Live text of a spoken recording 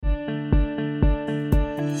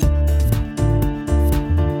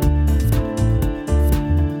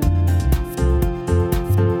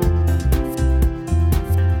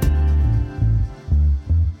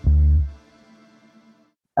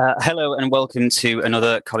Hello and welcome to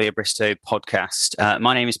another Collier Bristow podcast.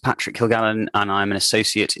 My name is Patrick Kilgallen and I'm an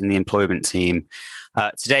associate in the employment team.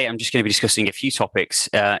 Today I'm just going to be discussing a few topics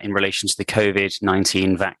in relation to the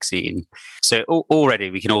COVID-19 vaccine. So already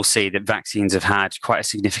we can all see that vaccines have had quite a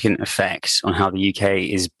significant effect on how the UK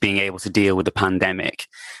is being able to deal with the pandemic.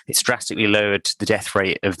 It's drastically lowered the death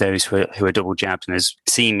rate of those who are double jabbed and has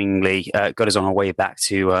seemingly got us on our way back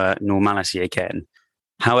to normality again.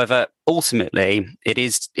 However, ultimately, it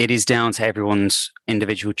is down to everyone's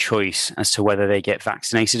individual choice as to whether they get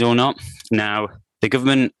vaccinated or not. Now, the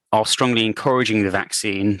government are strongly encouraging the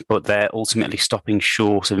vaccine, but they're ultimately stopping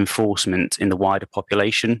short of enforcement in the wider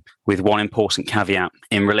population, with one important caveat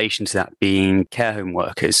in relation to that being care home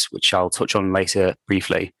workers, which I'll touch on later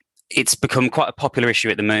briefly. It's become quite a popular issue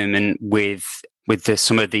at the moment with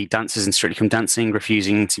some of the dancers in Strictly Come Dancing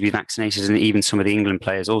refusing to be vaccinated, and even some of the England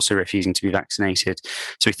players also refusing to be vaccinated.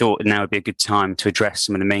 So we thought now would be a good time to address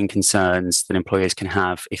some of the main concerns that employers can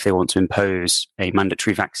have if they want to impose a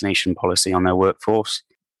mandatory vaccination policy on their workforce.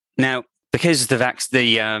 Now, because the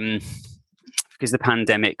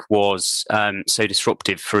pandemic was so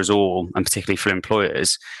disruptive for us all, and particularly for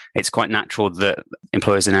employers, it's quite natural that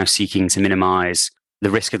employers are now seeking to minimise the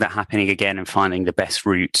risk of that happening again and finding the best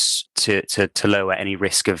routes to lower any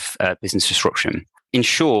risk of business disruption. In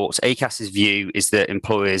short, ACAS's view is that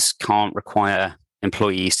employers can't require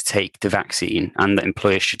employees to take the vaccine, and that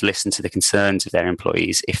employers should listen to the concerns of their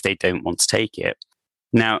employees if they don't want to take it.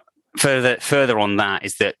 Now, further on that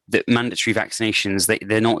is that mandatory vaccinations,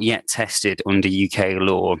 they're not yet tested under UK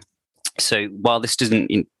law. So while this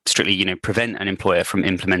doesn't strictly, prevent an employer from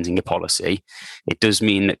implementing a policy, it does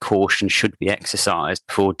mean that caution should be exercised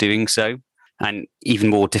before doing so. And even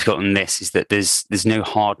more difficult than this is that there's no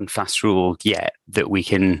hard and fast rule yet that we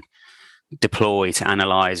can deploy to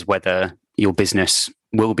analyse whether your business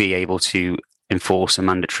will be able to enforce a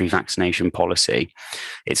mandatory vaccination policy.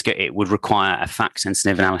 It would require a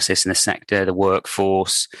fact-sensitive analysis in the sector, the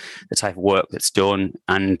workforce, the type of work that's done.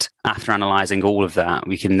 And after analysing all of that,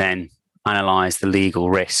 we can then analyse the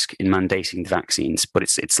legal risk in mandating the vaccines. But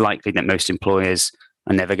it's likely that most employers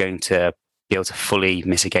are never going to be able to fully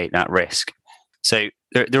mitigate that risk. So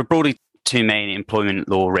there are broadly two main employment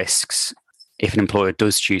law risks if an employer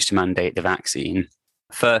does choose to mandate the vaccine.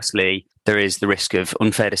 Firstly, there is the risk of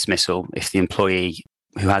unfair dismissal if the employee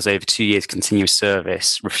who has over 2 years continuous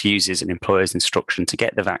service refuses an employer's instruction to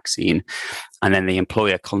get the vaccine, and then the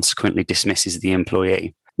employer consequently dismisses the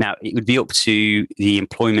employee. Now, it would be up to the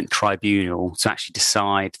employment tribunal to actually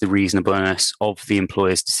decide the reasonableness of the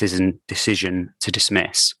employer's decision to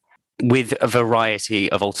dismiss, with a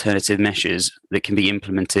variety of alternative measures that can be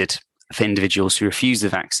implemented for individuals who refuse the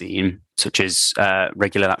vaccine, such as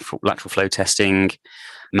regular lateral flow testing,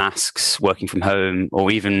 masks, working from home, or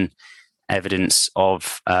even evidence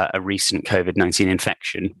of a recent COVID-19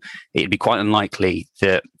 infection. It'd be quite unlikely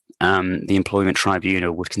that the employment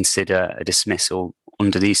tribunal would consider a dismissal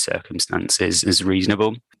under these circumstances as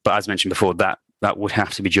reasonable. But as mentioned before, that would have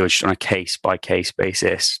to be judged on a case-by-case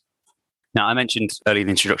basis. Now, I mentioned earlier in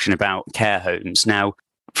the introduction about care homes. Now,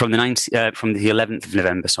 from the 11th of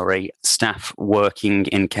November, staff working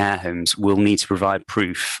in care homes will need to provide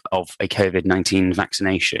proof of a COVID-19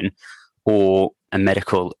 vaccination or a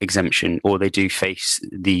medical exemption, or they do face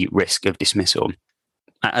the risk of dismissal.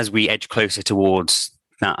 As we edge closer towards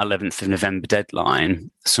that 11th of November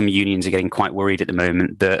deadline, some unions are getting quite worried at the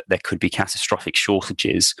moment that there could be catastrophic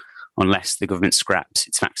shortages unless the government scraps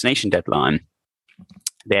its vaccination deadline.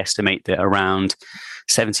 They estimate that around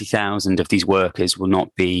 70,000 of these workers will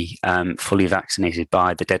not be fully vaccinated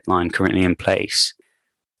by the deadline currently in place.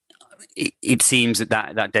 It seems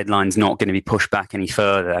that deadline is not going to be pushed back any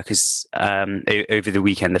further because over the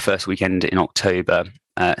weekend, the first weekend in October,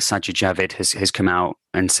 Sajid Javid has come out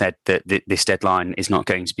and said that this deadline is not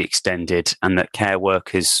going to be extended, and that care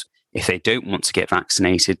workers, if they don't want to get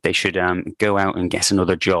vaccinated, they should go out and get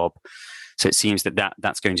another job. So it seems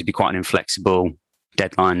that's going to be quite an inflexible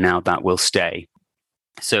deadline now that will stay.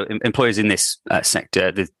 So employers in this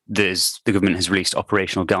sector, the government has released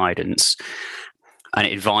operational guidance, and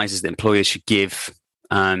it advises that employers should give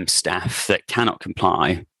staff that cannot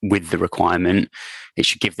comply with the requirement, it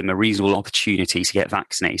should give them a reasonable opportunity to get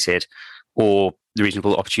vaccinated, or the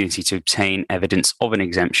reasonable opportunity to obtain evidence of an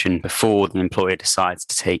exemption before the employer decides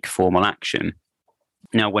to take formal action.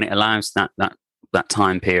 Now, when it allows that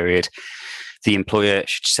time period, the employer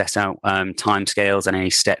should set out timescales and any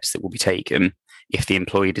steps that will be taken if the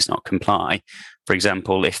employee does not comply. For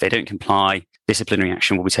example, if they don't comply, disciplinary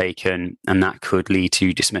action will be taken, and that could lead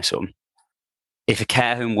to dismissal. If a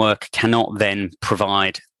care home worker cannot then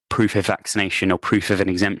provide proof of vaccination or proof of an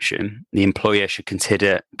exemption, the employer should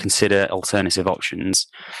consider alternative options,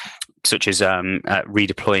 such as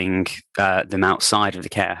redeploying them outside of the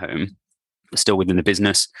care home, still within the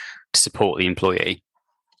business, to support the employee.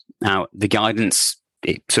 Now, the guidance,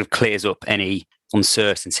 it sort of clears up any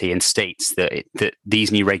uncertainty and states that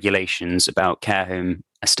these new regulations about care home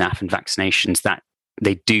staff and vaccinations, that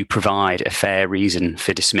they do provide a fair reason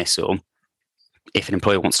for dismissal if an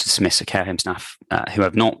employer wants to dismiss a care home staff who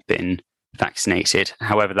have not been vaccinated.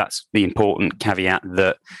 However, that's the important caveat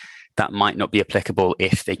that might not be applicable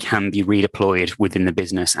if they can be redeployed within the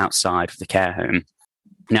business outside of the care home.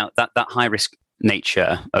 Now, that high risk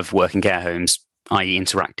nature of working care homes, i.e.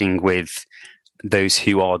 interacting with those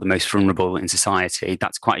who are the most vulnerable in society,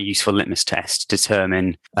 that's quite a useful litmus test to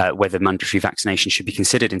determine whether mandatory vaccination should be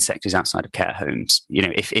considered in sectors outside of care homes.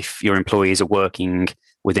 If your employees are working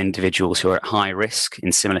with individuals who are at high risk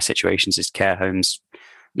in similar situations as care homes,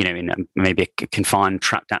 in maybe a confined,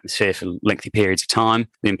 trapped atmosphere for lengthy periods of time,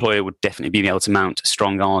 the employer would definitely be able to mount a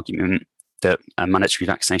strong argument that a mandatory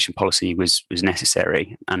vaccination policy was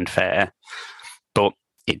necessary and fair. But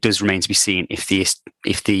it does remain to be seen if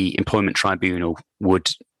the employment tribunal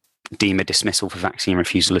would deem a dismissal for vaccine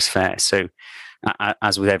refusal as fair. So,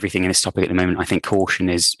 as with everything in this topic at the moment, I think caution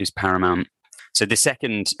is paramount. So the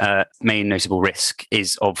second main notable risk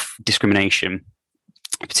is of discrimination,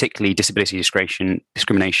 particularly disability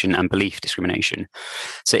discrimination and belief discrimination.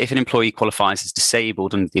 So if an employee qualifies as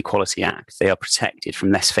disabled under the Equality Act, they are protected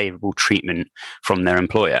from less favourable treatment from their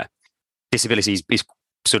employer. Disability is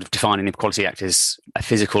sort of defined in the Equality Act as a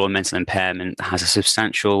physical or mental impairment that has a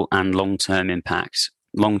substantial and long-term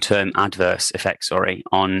adverse effect,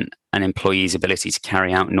 on an employee's ability to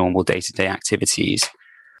carry out normal day-to-day activities.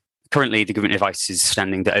 Currently, the government advice is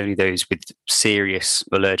standing that only those with serious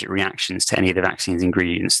allergic reactions to any of the vaccine's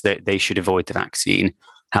ingredients, that they should avoid the vaccine.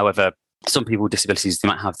 However, some people with disabilities, they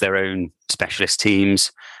might have their own specialist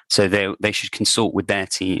teams, so they should consult with their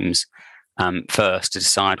teams first to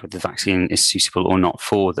decide whether the vaccine is suitable or not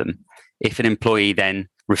for them. If an employee then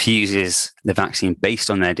refuses the vaccine based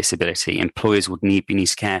on their disability, employers would be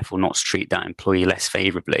careful not to treat that employee less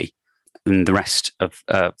favourably than the rest of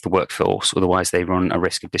the workforce, otherwise they run a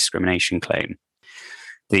risk of discrimination claim.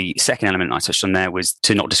 The second element I touched on there was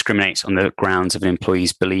to not discriminate on the grounds of an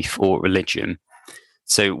employee's belief or religion.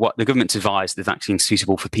 So what the government's advised, the vaccine is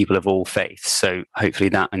suitable for people of all faiths, so hopefully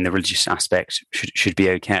that and the religious aspect should be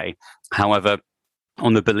okay. However,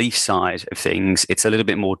 on the belief side of things, it's a little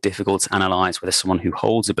bit more difficult to analyse whether someone who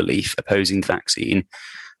holds a belief opposing the vaccine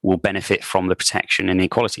will benefit from the protection in the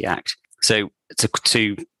Equality Act. So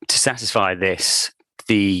to satisfy this,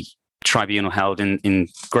 the tribunal held in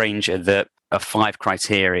Granger that are 5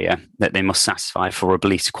 criteria that they must satisfy for a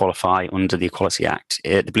belief to qualify under the Equality Act.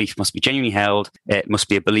 The belief must be genuinely held. It must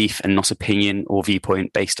be a belief and not opinion or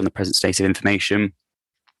viewpoint based on the present state of information.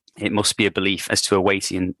 It must be a belief as to a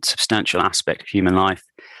weighty and substantial aspect of human life.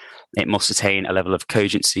 It must attain a level of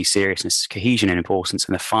cogency, seriousness, cohesion, and importance.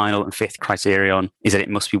 And the final and 5th criterion is that it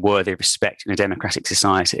must be worthy of respect in a democratic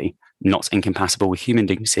society, not incompatible with human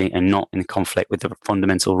dignity, and not in conflict with the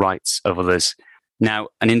fundamental rights of others. Now,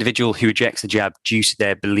 an individual who rejects the jab due to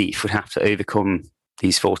their belief would have to overcome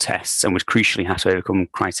these 4 tests and would crucially have to overcome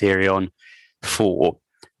criterion 4,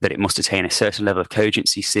 that it must attain a certain level of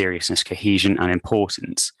cogency, seriousness, cohesion, and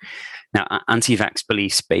importance. Now, anti-vax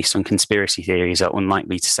beliefs based on conspiracy theories are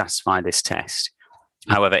unlikely to satisfy this test.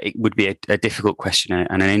 However, it would be a difficult question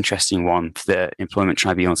and an interesting one for the Employment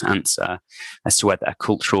Tribunal to answer as to whether a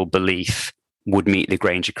cultural belief would meet the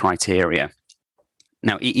Granger criteria.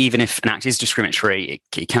 Now, even if an act is discriminatory,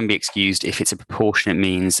 it can be excused if it's a proportionate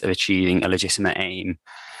means of achieving a legitimate aim.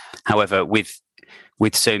 However, with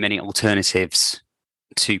so many alternatives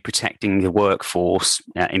to protecting the workforce,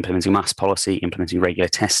 implementing mask policy, implementing regular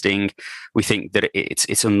testing, we think that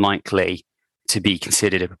it's unlikely to be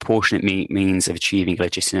considered a proportionate means of achieving a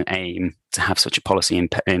legitimate aim to have such a policy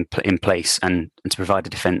in place and to provide a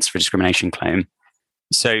defence for a discrimination claim.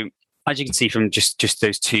 So, as you can see from just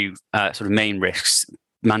those 2 sort of main risks,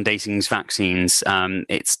 mandating vaccines,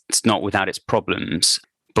 it's not without its problems.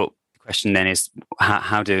 But the question then is,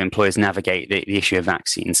 how do employers navigate the issue of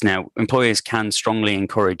vaccines? Now, employers can strongly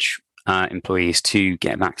encourage employees to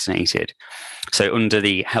get vaccinated. So under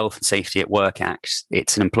the Health and Safety at Work Act,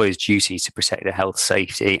 it's an employer's duty to protect the health,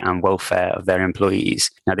 safety and welfare of their employees.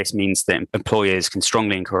 Now, this means that employers can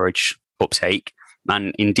strongly encourage uptake.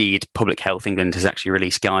 And indeed, Public Health England has actually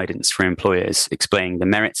released guidance for employers explaining the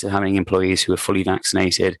merits of having employees who are fully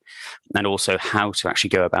vaccinated and also how to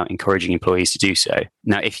actually go about encouraging employees to do so.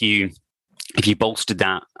 Now, if you if you bolstered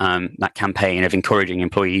that campaign of encouraging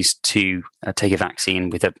employees to take a vaccine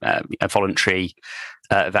with a voluntary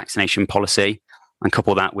vaccination policy, and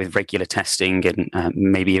couple that with regular testing and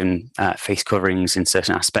maybe even face coverings in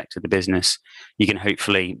certain aspects of the business, you can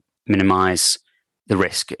hopefully minimise the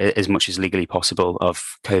risk as much as legally possible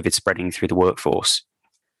of COVID spreading through the workforce.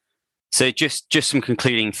 So just some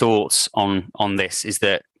concluding thoughts on this is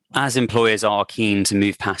that as employers are keen to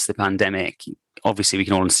move past the pandemic, obviously we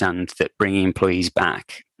can all understand that bringing employees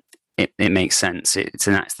back, it makes sense.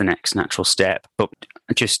 That's the next natural step. But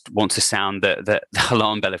I just want to sound the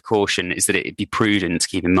alarm bell of caution is that it'd be prudent to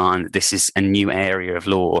keep in mind that this is a new area of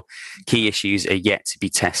law. Key issues are yet to be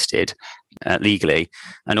tested legally.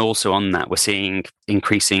 And also on that, we're seeing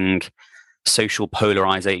increasing social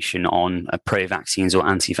polarization on pro-vaccines or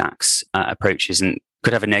anti-vax approaches, and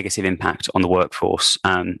could have a negative impact on the workforce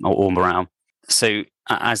or morale. So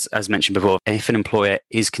as mentioned before, if an employer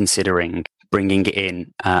is considering bringing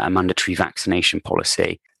in a mandatory vaccination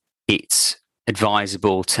policy, it's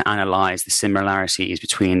advisable to analyse the similarities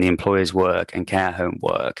between the employer's work and care home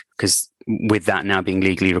work, because with that now being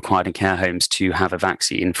legally required in care homes to have a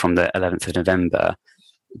vaccine from the 11th of November,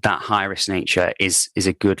 that high risk nature is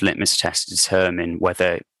a good litmus test to determine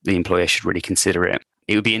whether the employer should really consider it.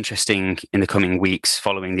 It would be interesting in the coming weeks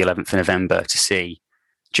following the 11th of November to see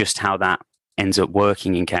just how that ends up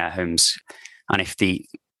working in care homes, and if the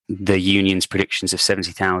union's predictions of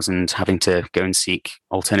 70,000 having to go and seek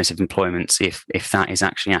alternative employment, see if that is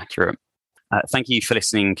actually accurate. Thank you for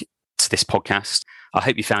listening to this podcast. I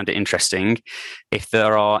hope you found it interesting. If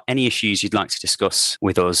there are any issues you'd like to discuss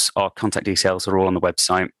with us, our contact details are all on the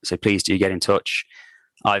website, so please do get in touch.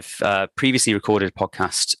 I've previously recorded a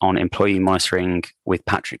podcast on employee monitoring with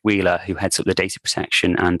Patrick Wheeler, who heads up the data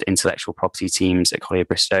protection and intellectual property teams at Collier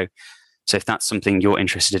Bristow. So if that's something you're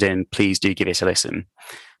interested in, please do give it a listen.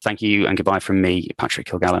 Thank you and goodbye from me, Patrick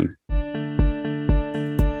Kilgallen.